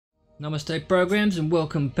Namaste programs and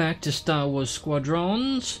welcome back to Star Wars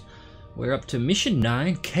Squadrons. We're up to Mission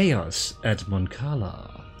 9, Chaos at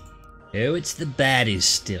Moncala. Oh, it's the baddies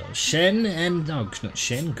still. Shen and... no, it's not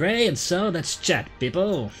Shen. Grey and so, let's chat,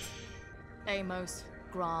 people. Amos,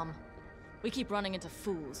 Grom. We keep running into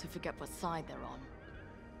fools who forget what side they're on.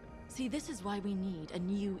 See, this is why we need a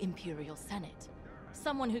new Imperial Senate.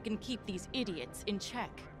 Someone who can keep these idiots in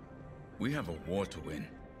check. We have a war to win.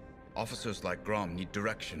 Officers like Grom need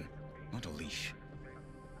direction, not a leash.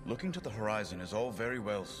 Looking to the horizon is all very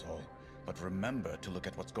well, Saul, but remember to look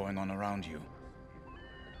at what's going on around you.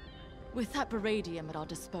 With that beradium at our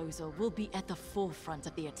disposal, we'll be at the forefront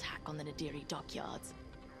of the attack on the Nadiri dockyards.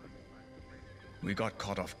 We got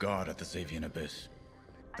caught off guard at the Xavian Abyss.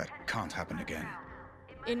 That can't happen again.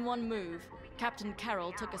 In one move, Captain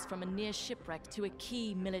Carroll took us from a near shipwreck to a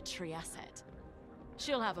key military asset.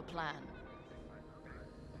 She'll have a plan.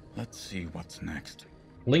 Let's see what's next.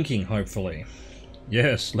 Linking, hopefully.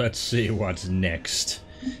 Yes, let's see what's next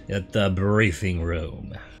at the briefing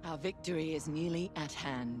room. Our victory is nearly at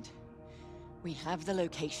hand. We have the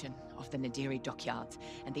location of the Nadiri dockyards,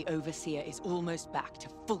 and the Overseer is almost back to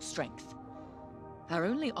full strength. Our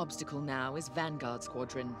only obstacle now is Vanguard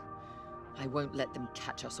Squadron. I won't let them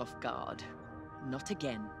catch us off guard. Not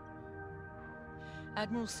again.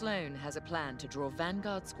 Admiral Sloane has a plan to draw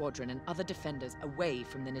Vanguard Squadron and other defenders away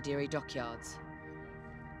from the Nadiri dockyards.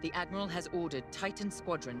 The Admiral has ordered Titan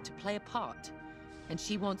Squadron to play a part, and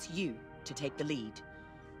she wants you to take the lead.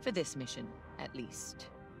 For this mission, at least.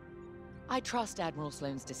 I trust Admiral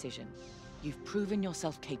Sloane's decision. You've proven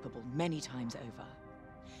yourself capable many times over.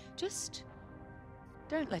 Just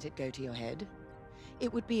don't let it go to your head.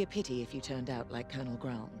 It would be a pity if you turned out like Colonel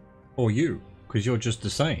Grom. Or you, because you're just the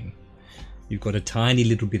same. You've got a tiny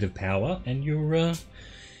little bit of power and you're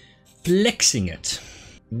flexing it.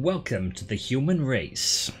 Welcome to the human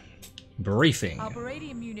race. Briefing. Our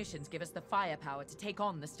beradium munitions give us the firepower to take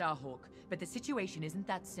on the Starhawk, but the situation isn't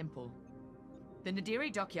that simple. The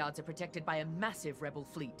Nadiri dockyards are protected by a massive rebel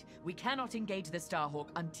fleet. We cannot engage the Starhawk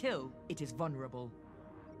until it is vulnerable.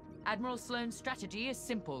 Admiral Sloane's strategy is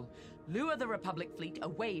simple. Lure the Republic fleet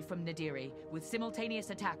away from Nadiri with simultaneous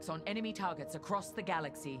attacks on enemy targets across the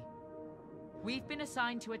galaxy. We've been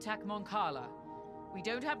assigned to attack Moncala. We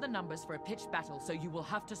don't have the numbers for a pitched battle, so you will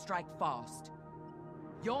have to strike fast.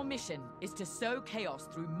 Your mission is to sow chaos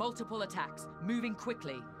through multiple attacks, moving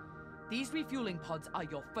quickly. These refueling pods are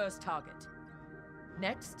your first target.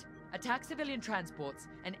 Next, attack civilian transports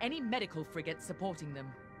and any medical frigates supporting them.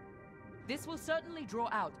 This will certainly draw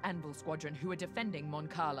out Anvil Squadron who are defending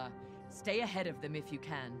Moncala. Stay ahead of them if you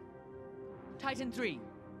can. Titan 3,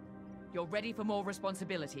 you're ready for more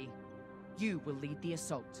responsibility. You will lead the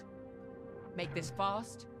assault. Make this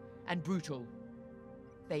fast and brutal.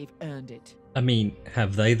 They've earned it. I mean,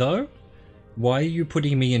 have they though? Why are you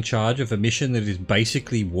putting me in charge of a mission that is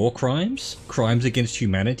basically war crimes? Crimes against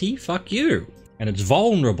humanity? Fuck you! And it's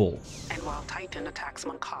vulnerable. And while Titan attacks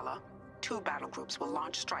Moncala, 2 battle groups will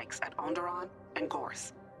launch strikes at Onderon and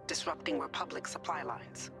Gorse, disrupting Republic supply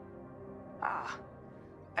lines. Ah,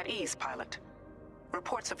 at ease, pilot.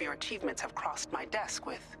 Reports of your achievements have crossed my desk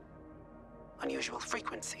with unusual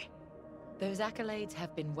frequency. Those accolades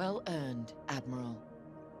have been well earned, Admiral.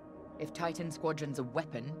 If Titan Squadron's a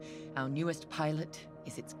weapon, our newest pilot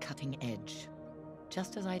is its cutting edge.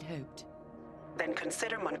 Just as I'd hoped. Then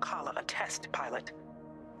consider Moncala a test, pilot.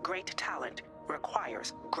 Great talent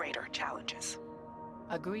requires greater challenges.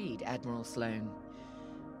 Agreed, Admiral Sloane.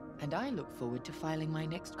 And I look forward to filing my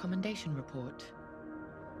next commendation report.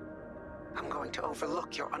 I'm going to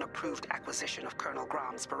overlook your unapproved acquisition of Colonel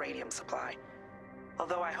Grom's beradium supply.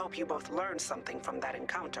 Although I hope you both learned something from that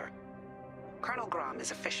encounter. Colonel Grom is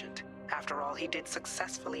efficient. After all, he did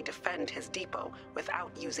successfully defend his depot without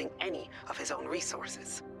using any of his own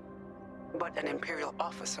resources. But an Imperial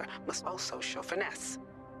officer must also show finesse,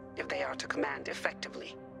 if they are to command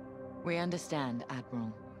effectively. We understand,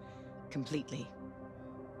 Admiral. Completely.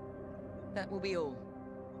 That will be all.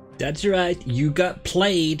 That's right, you got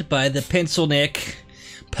played by the pencil neck.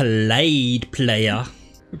 Played player.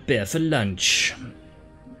 Prepare for lunch.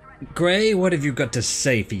 Grey, what have you got to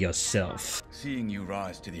say for yourself? Seeing you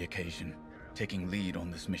rise to the occasion, taking lead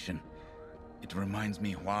on this mission, it reminds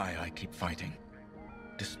me why I keep fighting.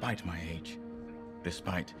 Despite my age,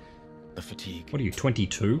 despite the fatigue. What are you,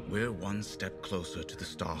 22? We're one step closer to the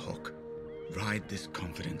Starhawk. Ride this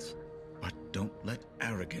confidence, but don't let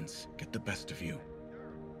arrogance get the best of you.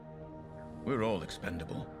 We're all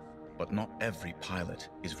expendable, but not every pilot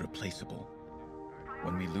is replaceable.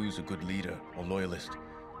 When we lose a good leader or loyalist,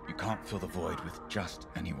 you can't fill the void with just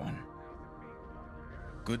anyone.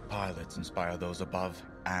 Good pilots inspire those above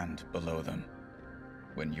and below them.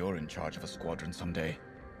 When you're in charge of a squadron someday,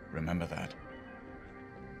 remember that.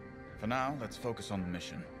 For now, let's focus on the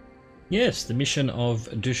mission. Yes, the mission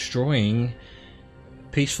of destroying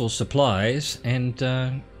peaceful supplies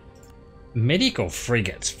and medical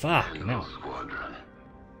frigates. Fuck, no. Squadron.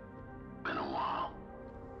 Been a while.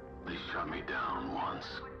 They shot me down once.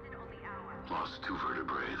 Lost 2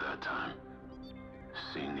 vertebrae that time.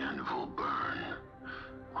 Seeing Anvil burn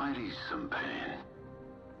might ease some pain.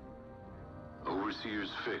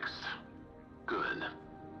 Overseer's fixed. Good.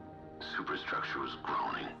 Superstructure was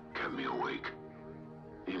groaning, kept me awake.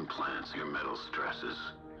 Implants your metal stresses.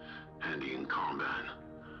 Handy in combat.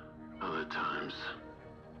 Other times,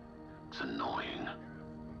 it's annoying.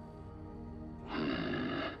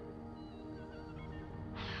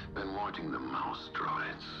 Been watching the mouse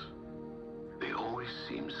droids. They always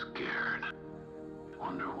seem scared.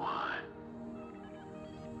 Wonder why.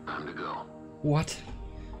 Time to go. What?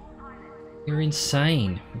 You're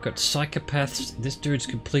insane. We've got psychopaths. This dude's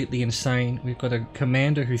completely insane. We've got a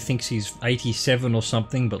commander who thinks he's 87 or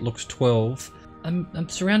something but looks 12. I'm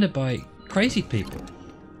surrounded by crazy people.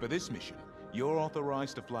 For this mission, you're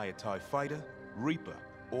authorized to fly a TIE Fighter, Reaper,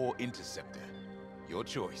 or Interceptor. Your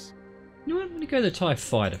choice. You know what? I'm gonna go the TIE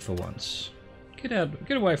Fighter for once. Get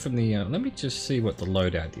away from the, let me just see what the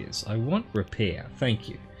loadout is. I want repair, thank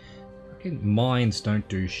you. Fucking mines don't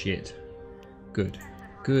do shit. Good.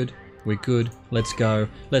 Good. We're good. Let's go.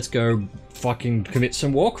 Let's go fucking commit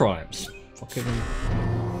some war crimes. Fucking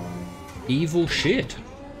evil shit.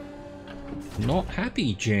 Not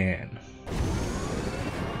happy, Jan.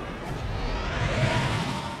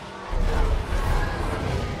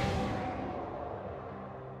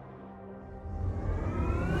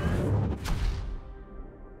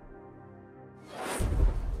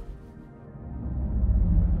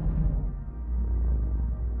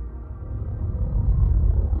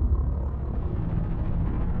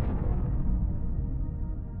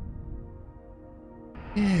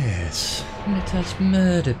 Yes, let us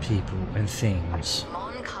murder people and things.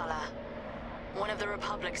 Mon Cala, one of the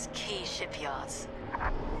Republic's key shipyards.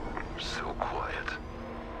 So quiet.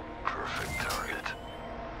 Perfect target.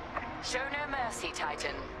 Show no mercy,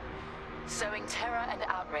 Titan. Sowing terror and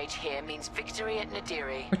outrage here means victory at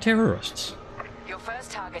Nadiri. We're terrorists. Your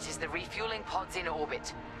first target is the refueling pods in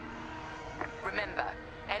orbit. Remember,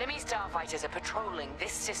 enemy starfighters are patrolling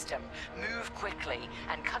this system. Move quickly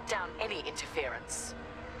and cut down any interference.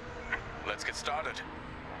 Let's get started.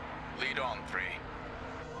 Lead on, 3.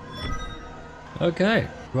 Okay,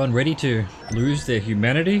 everyone ready to lose their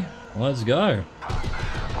humanity? Let's go.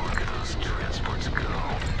 Look at those transports go.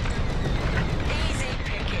 Easy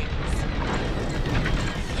pickings.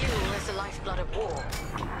 Fuel is the lifeblood of war.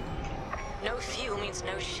 No fuel means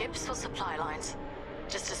no ships or supply lines.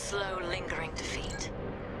 Just a slow, lingering defeat.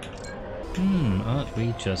 Aren't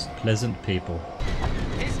we just pleasant people?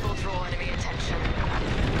 This will draw enemy attention.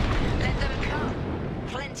 Let them come.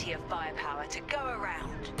 Plenty of firepower to go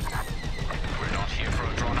around. We're not here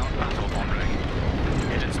for a drawn-out battle,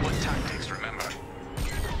 Henry. It is split tactics, remember?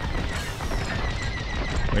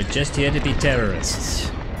 We're just here to be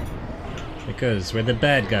terrorists. Because we're the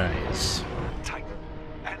bad guys. Titan,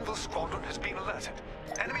 Anvil Squadron has been alerted.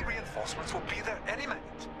 Enemy reinforcements will be there any minute.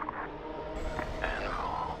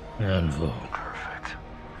 Anvil. Perfect.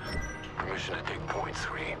 Permission to take point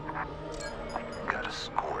 3. Got a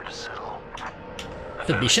score to settle.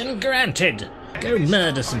 Permission granted. Go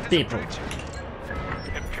murder some people.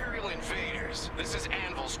 Imperial invaders, this is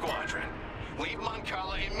Anvil Squadron. Leave Mon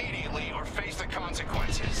Cala immediately or face the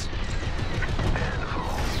consequences.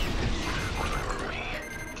 Anvil. Remember me.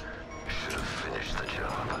 Should have finished the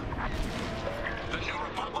job. The New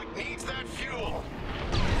Republic needs that fuel.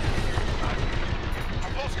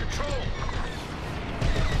 I've lost control.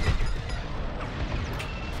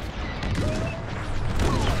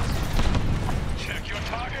 Check your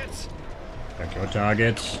targets. Check your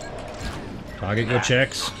targets. Target your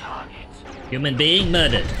checks. Human being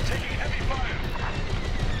murdered.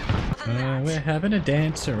 We're having a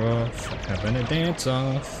dancer off. Having a dance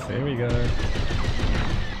off. There we go. Give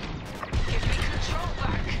me control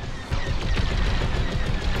back.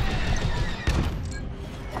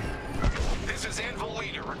 This is Anvil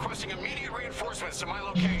Leader requesting immediate reinforcements to my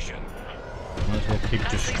location. Might as well keep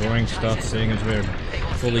destroying stuff, seeing as we're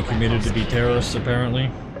fully committed to be terrorists,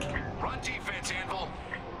 apparently. Run defense, Anvil.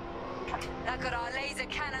 I've got our laser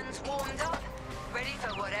cannons warmed up, ready for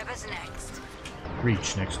whatever's next.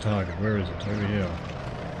 Reach next target. Where is it? Over here.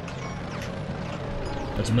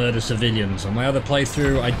 Let's murder civilians. On my other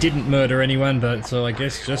playthrough, I didn't murder anyone, but so I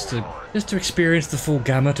guess just to experience the full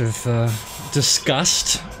gamut of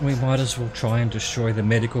disgust, we might as well try and destroy the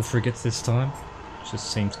medical frigates this time. It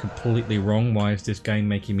just seems completely wrong. Why is this game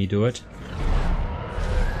making me do it?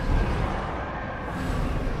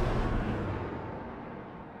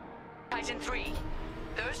 Titan 3,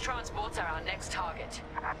 those transports are our next target.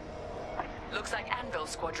 Looks like Anvil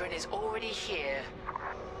Squadron is already here.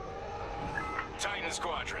 Titan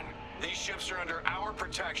Squadron, these ships are under our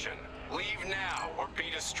protection. Leave now or be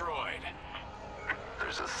destroyed.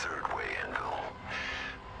 There's a third way, Anvil.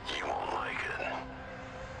 You won't like it.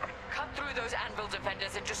 Cut through those Anvil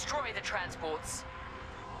defenders and destroy the transports.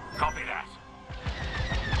 Copy that.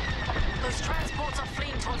 Those transports are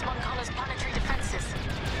fleeing towards Mon Cala's planetary defenses.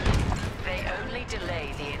 They only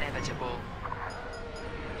delay the inevitable.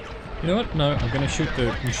 You know what? No, I'm gonna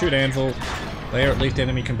shoot Anvil. They are at least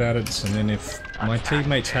enemy combatants, and then if my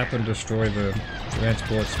teammates happen to destroy the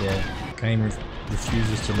transports, well, game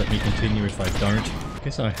refuses to let me continue if I don't.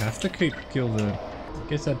 Guess I have to kill the...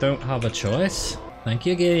 Guess I don't have a choice. Thank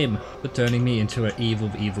you, game, for turning me into an evil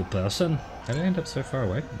person. How did I end up so far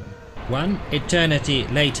away from them? One eternity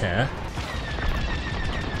later...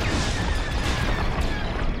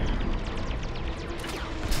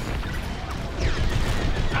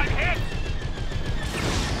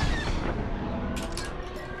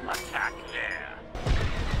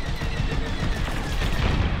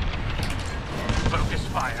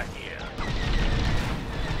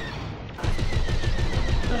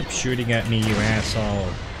 Shooting at me, you asshole.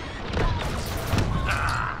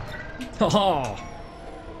 Oh,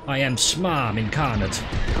 I am Smarm incarnate.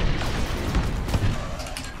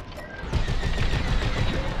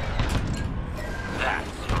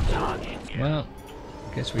 Well,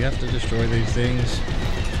 I guess we have to destroy these things.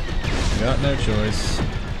 Got no choice.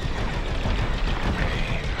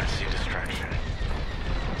 I see distraction.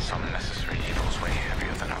 Some necessary evils way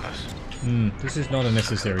heavier than others. This is not a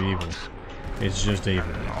necessary evil. It's just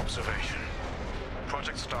evil. Observation.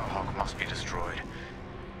 Project Starhawk must be destroyed,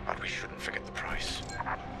 but we shouldn't forget the price.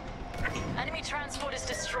 Enemy transport is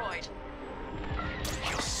destroyed.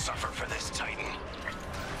 You'll suffer for this, Titan.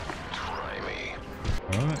 Try me.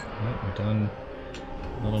 Alright, well, we're done.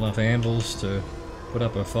 Not enough anvils to put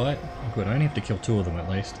up a fight. Oh, good, I only have to kill 2 of them at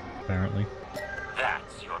least, apparently.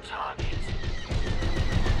 That's your target.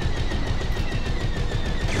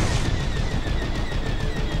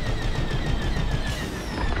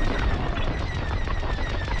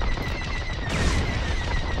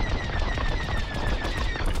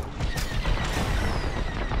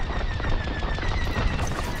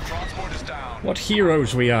 What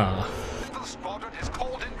heroes we are! The squadron has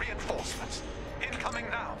called in reinforcements. Incoming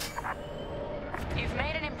now. You've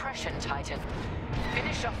made an impression, Titan.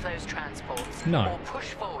 Finish off those transports. No. Or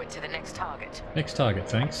push forward to the next target. Next target,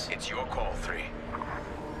 thanks. It's your call, 3.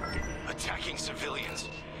 Attacking civilians.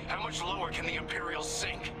 How much lower can the Imperials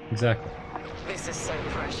sink? Exactly. This is so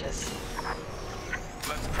precious.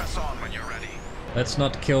 Let's press on when you're ready. Let's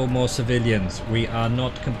not kill more civilians. We are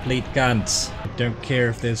not complete cunts. I don't care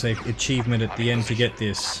if there's an achievement at the end to get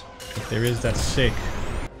this. If there is, that's sick.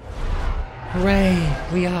 Hooray!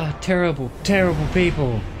 We are terrible, terrible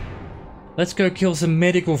people. Let's go kill some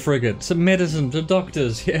medical frigates, some medicine, some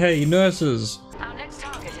doctors, yay, nurses. Our next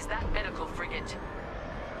target is that medical frigate.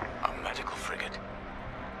 A medical frigate?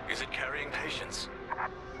 Is it carrying patients?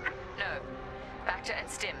 No. Bacta and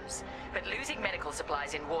Stims. But losing medical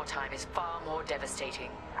supplies in wartime is far more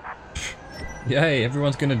devastating. Yay,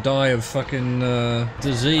 everyone's gonna die of fucking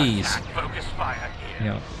disease. Focus fire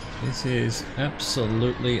here. Yeah, this is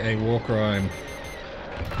absolutely a war crime.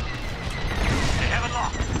 They have it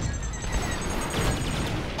locked.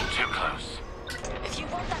 Too close. If you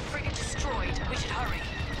want that frigate destroyed, we should hurry.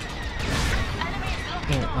 Enemy is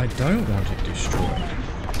locking Well, on. I don't want it destroyed,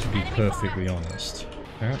 to be perfectly honest.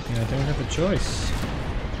 Apparently I don't have a choice.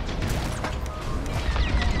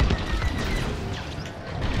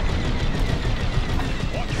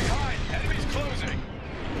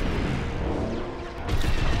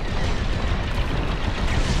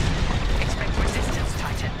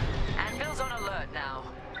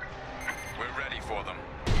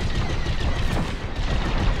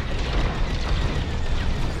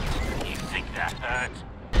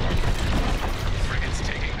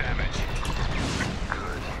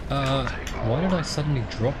 Why did I suddenly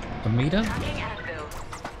drop a meter? Tracking Anvil.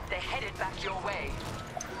 They're headed back your way.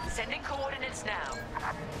 Sending coordinates now.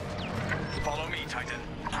 Follow me, Titan.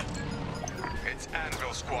 It's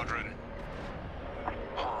Anvil Squadron.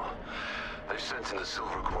 Huh. They're sensing the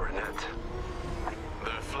silver coronet.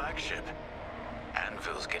 The flagship.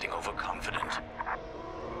 Anvil's getting overconfident.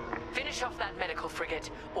 Finish off that medical frigate,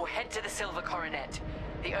 or head to the Silver Coronet.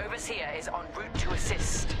 The Overseer is en route to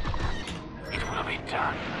assist. It will be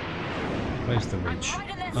done. Where's the reach?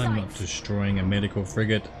 I'm not destroying a medical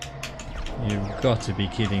frigate. You've got to be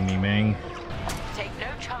kidding me, man. Take no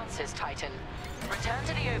chances, Titan. Return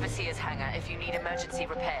to the Overseer's hangar if you need emergency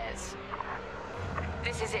repairs.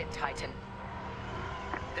 This is it, Titan.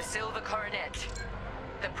 The Silver Coronet.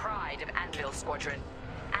 The pride of Anvil Squadron.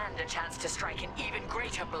 And a chance to strike an even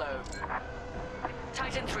greater blow.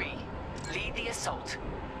 Titan 3, lead the assault.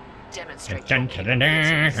 Demonstrate your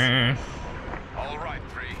capabilities. All right,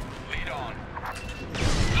 3, lead on.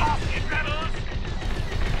 Lost it, rebels!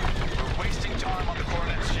 We're wasting time on the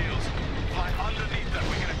Coronet's shields. Fly underneath them.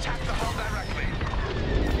 We can attack the hull directly.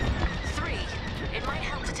 3, it might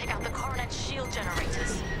help to take out the Coronet's shield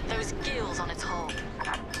generators. Those gills on its hull.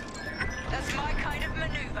 That's my kind of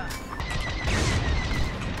maneuver.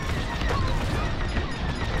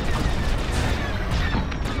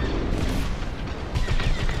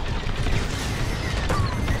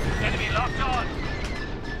 Enemy locked on!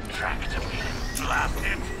 Tracked him. Blast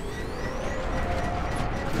him!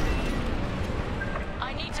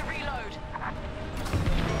 I need to reload.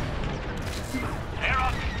 They're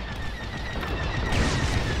up!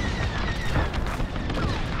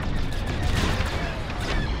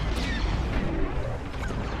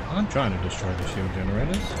 I'm trying to destroy the shield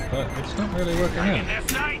generators, but it's not really working In out. their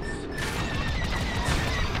sights!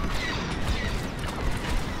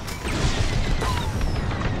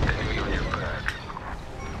 Enemy on your back.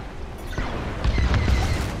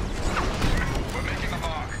 We're making a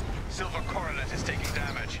mark. Silver Coronet is taking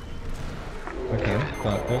damage. Okay,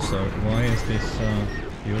 but also, why is this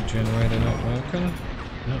shield generator not working?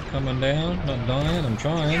 Not coming down, not dying, I'm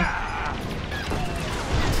trying.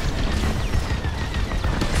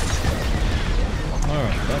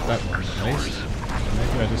 Alright, got that one at least.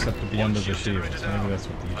 Maybe I just have to be under the shields. Maybe that's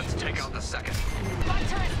what the Let's issue take is. out the second. My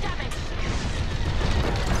turret's damaged.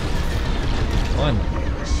 Finally.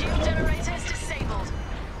 Shield generators disabled.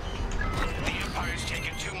 The Empire's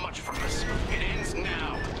taken too much from us. It ends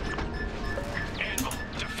now. Anvil,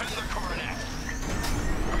 defend the Coronet.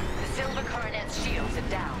 The Silver Coronet's shields are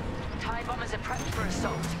down. TIE bombers are prepped for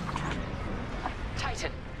assault.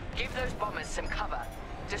 Titan, give those bombers some cover.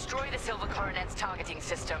 Destroy the Silver Coronet's targeting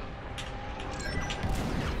system.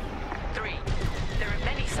 3. There are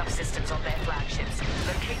many subsystems on their flagships.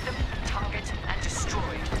 Locate them, target, and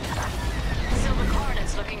destroy. Silver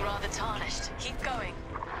Coronet's looking rather tarnished. Keep going.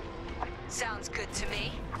 Sounds good to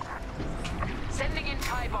me. Sending in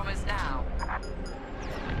TIE bombers now.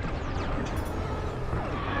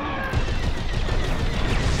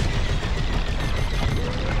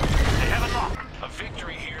 They have a lock! A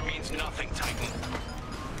victory here means nothing, Titan.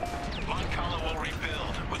 Mon Cala will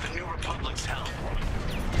rebuild with the New Republic's help.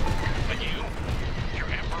 But you? Your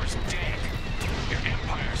Emperor's dead. Your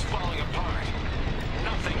Empire's falling apart.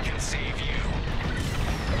 Nothing can save you.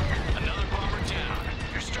 Another bomber down.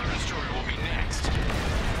 Your Star Destroyer will be next.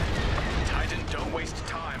 Titan, don't waste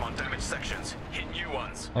time on damaged sections. Hit new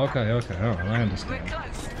ones. Okay, alright, I We're understand.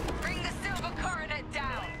 close. Bring the Silver Coronet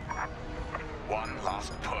down. One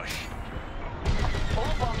last push.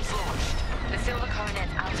 All bombs launched. The Silver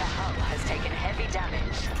Coronet's outer hull has taken heavy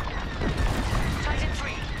damage. Titan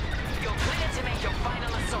 3, you're clear to make your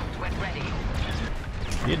final assault when ready.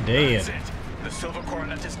 You're That's dead. it. The Silver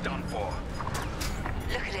Coronet is done for.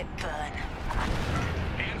 Look at it burn.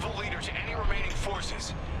 Anvil leader to any remaining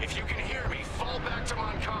forces. If you can hear me, fall back to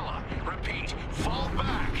Mon Cala. Repeat, fall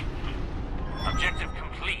back. Objective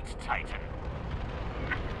complete, Titan.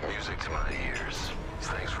 Music to my ears.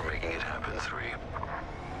 Thanks for making it happen, 3.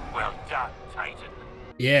 Well done, Titan.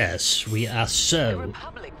 Yes, we are The so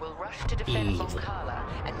Republic will rush to defend evil. Mon Cala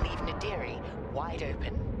and leave Nadiri wide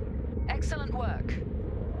open. Excellent work.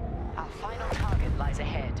 Our final target lies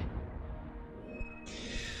ahead.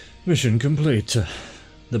 Mission complete.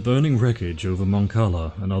 The burning wreckage over Mon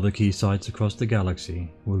Cala and other key sites across the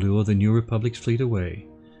galaxy will lure the New Republic's fleet away.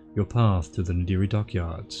 Your path to the Nadiri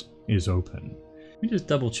dockyards is open. Let me just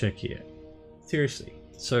double check here. Seriously.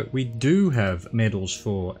 So we do have medals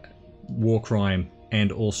for war crime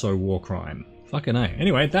and also war crime. Fucking A.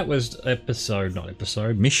 Anyway, that was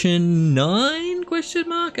Mission 9? Question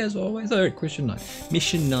mark, as always. Oh, question 9.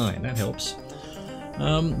 Mission 9, that helps.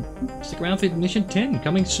 Stick around for Mission 10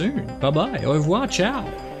 coming soon. Bye bye. Au revoir. Ciao.